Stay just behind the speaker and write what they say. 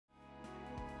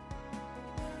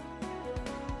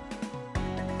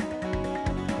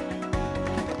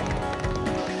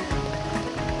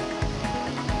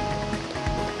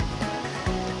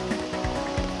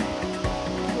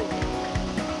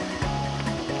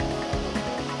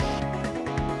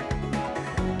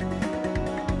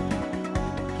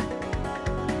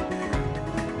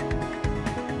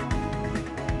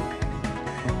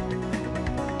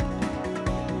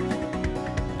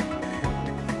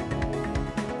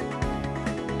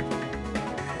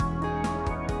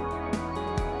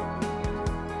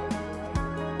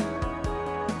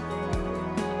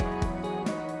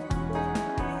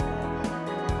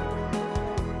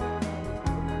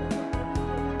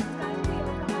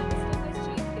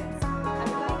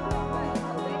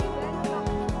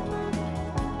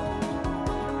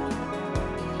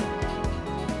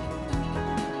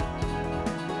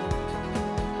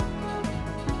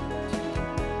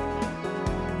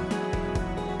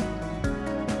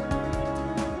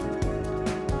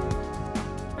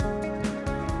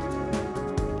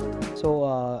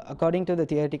according to the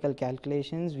theoretical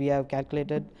calculations, we have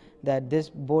calculated that this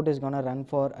boat is going to run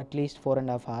for at least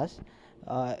 4.5 hours.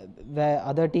 Where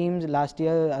other teams last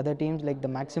year, other teams like the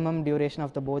maximum duration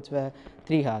of the boats were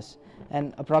 3 hours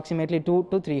and approximately 2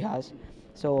 to 3 hours.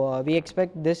 So we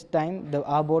expect this time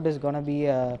our boat is going to be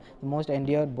the most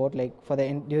endured boat. Like for the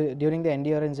during the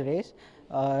endurance race,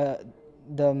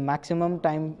 the maximum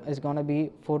time is going to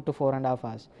be 4 to 4.5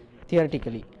 hours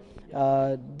theoretically.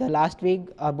 The last week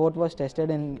our boat was tested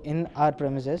in our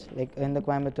premises, like in the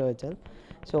Coimbatore itself.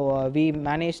 So we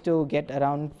managed to get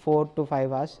around 4 to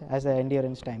 5 hours as the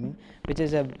endurance timing, which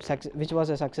was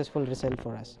a successful result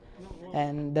for us.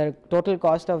 And the total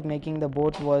cost of making the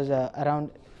boat was around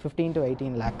 15 to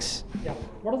 18 lakhs. Yeah.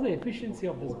 What is the efficiency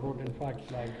of this boat? In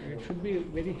fact, like it should be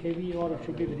very heavy or it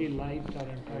should be very light, or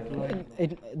in fact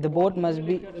light. The boat must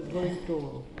be. Is going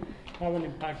to have an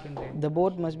impact in the. The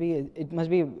boat must be. It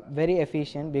must be very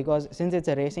efficient, because since it's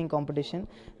a racing competition,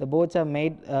 the boats are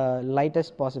made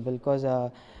lightest possible. Because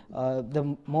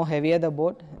the more heavier the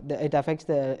boat, it affects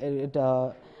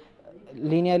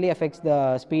linearly affects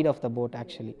the speed of the boat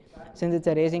actually. Since it's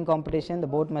a racing competition, the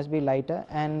boat must be lighter,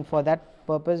 and for that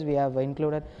purpose we have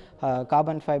included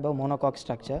carbon fiber monocoque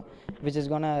structure, which is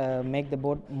going to make the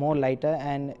boat more lighter,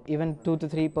 and even 2 to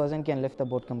 3% can lift the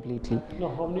boat completely. Now,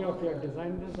 how many of you have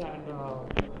designed this?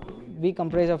 And we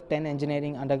comprise of 10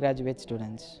 engineering undergraduate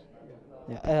students.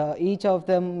 Yeah. Each of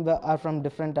them are from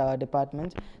different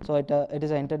departments, so it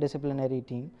is an interdisciplinary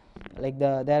team. Like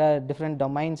there are different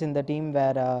domains in the team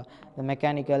where the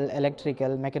mechanical,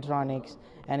 electrical, mechatronics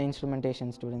and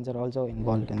instrumentation students are also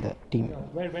involved in the team.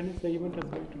 When is the event is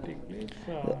going to take place?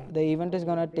 The event is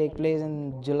going to take place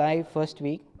in July first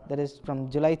week, that is from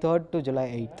July 3rd to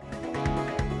July 8th.